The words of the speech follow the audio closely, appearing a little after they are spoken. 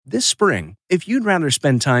This spring, if you'd rather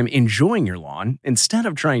spend time enjoying your lawn instead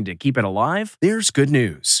of trying to keep it alive, there's good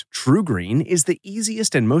news. TruGreen is the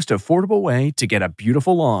easiest and most affordable way to get a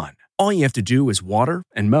beautiful lawn. All you have to do is water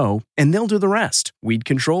and mow, and they'll do the rest. Weed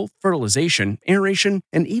control, fertilization, aeration,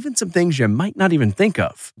 and even some things you might not even think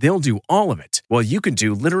of. They'll do all of it, while you can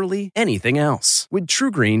do literally anything else. With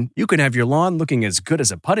TruGreen, you can have your lawn looking as good as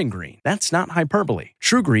a putting green. That's not hyperbole.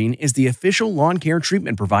 TruGreen is the official lawn care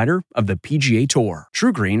treatment provider of the PGA Tour.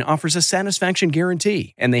 TruGreen offers a satisfaction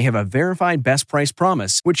guarantee, and they have a verified best price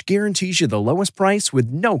promise, which guarantees you the lowest price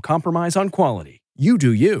with no compromise on quality. You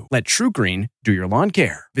do you. Let TruGreen do your lawn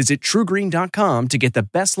care. Visit TruGreen.com to get the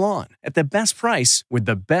best lawn at the best price with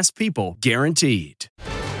the best people guaranteed.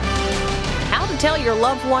 How to tell your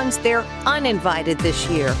loved ones they're uninvited this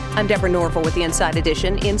year. I'm Deborah Norville with the Inside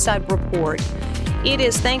Edition Inside Report. It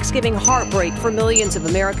is Thanksgiving heartbreak for millions of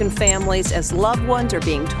American families as loved ones are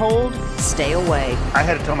being told, stay away. I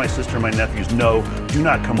had to tell my sister and my nephews, no, do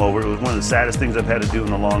not come over. It was one of the saddest things I've had to do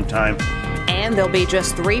in a long time. And there'll be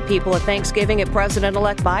just 3 people at Thanksgiving at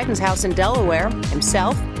President-elect Biden's house in Delaware.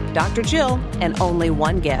 Himself, Dr. Jill, and only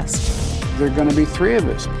one guest. There are going to be 3 of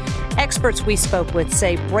us. Experts we spoke with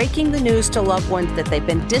say breaking the news to loved ones that they've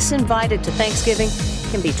been disinvited to Thanksgiving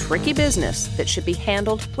can be tricky business that should be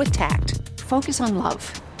handled with tact. Focus on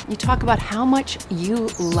love. You talk about how much you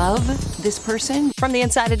love this person. From the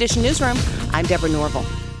Inside Edition newsroom, I'm Deborah Norville.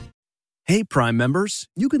 Hey, Prime members,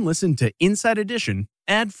 you can listen to Inside Edition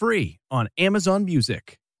ad-free on Amazon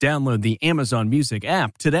Music. Download the Amazon Music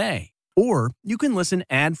app today. Or you can listen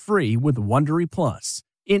ad-free with Wondery Plus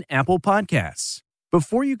in Apple Podcasts.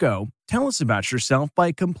 Before you go, tell us about yourself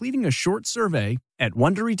by completing a short survey at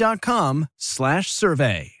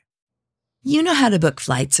Wondery.com/survey. You know how to book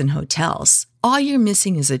flights and hotels. All you're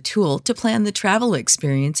missing is a tool to plan the travel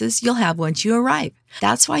experiences you'll have once you arrive.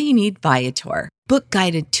 That's why you need Viator. Book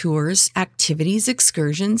guided tours, activities,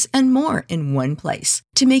 excursions, and more in one place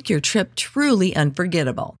to make your trip truly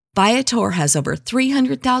unforgettable. Viator has over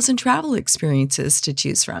 300,000 travel experiences to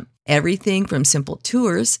choose from. Everything from simple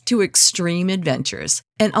tours to extreme adventures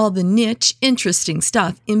and all the niche, interesting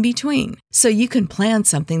stuff in between. So you can plan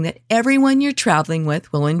something that everyone you're traveling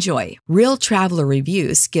with will enjoy. Real traveler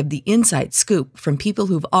reviews give the inside scoop from people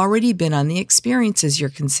who've already been on the experiences you're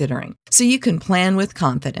considering. So you can plan with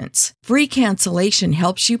confidence. Free cancellation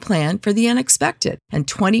helps you plan for the unexpected. And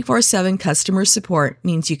 24/7 customer support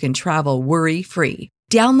means you can travel worry-free.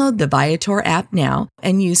 Download the Viator app now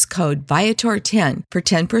and use code Viator10 for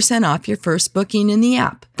 10% off your first booking in the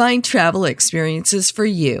app. Find travel experiences for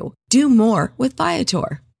you. Do more with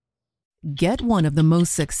Viator. Get one of the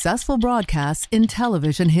most successful broadcasts in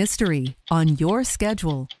television history on your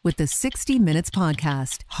schedule with the 60 Minutes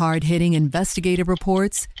podcast. Hard-hitting investigative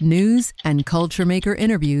reports, news, and culture maker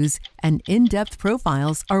interviews, and in-depth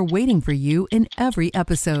profiles are waiting for you in every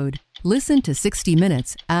episode. Listen to 60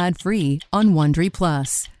 Minutes ad-free on Wondery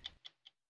Plus.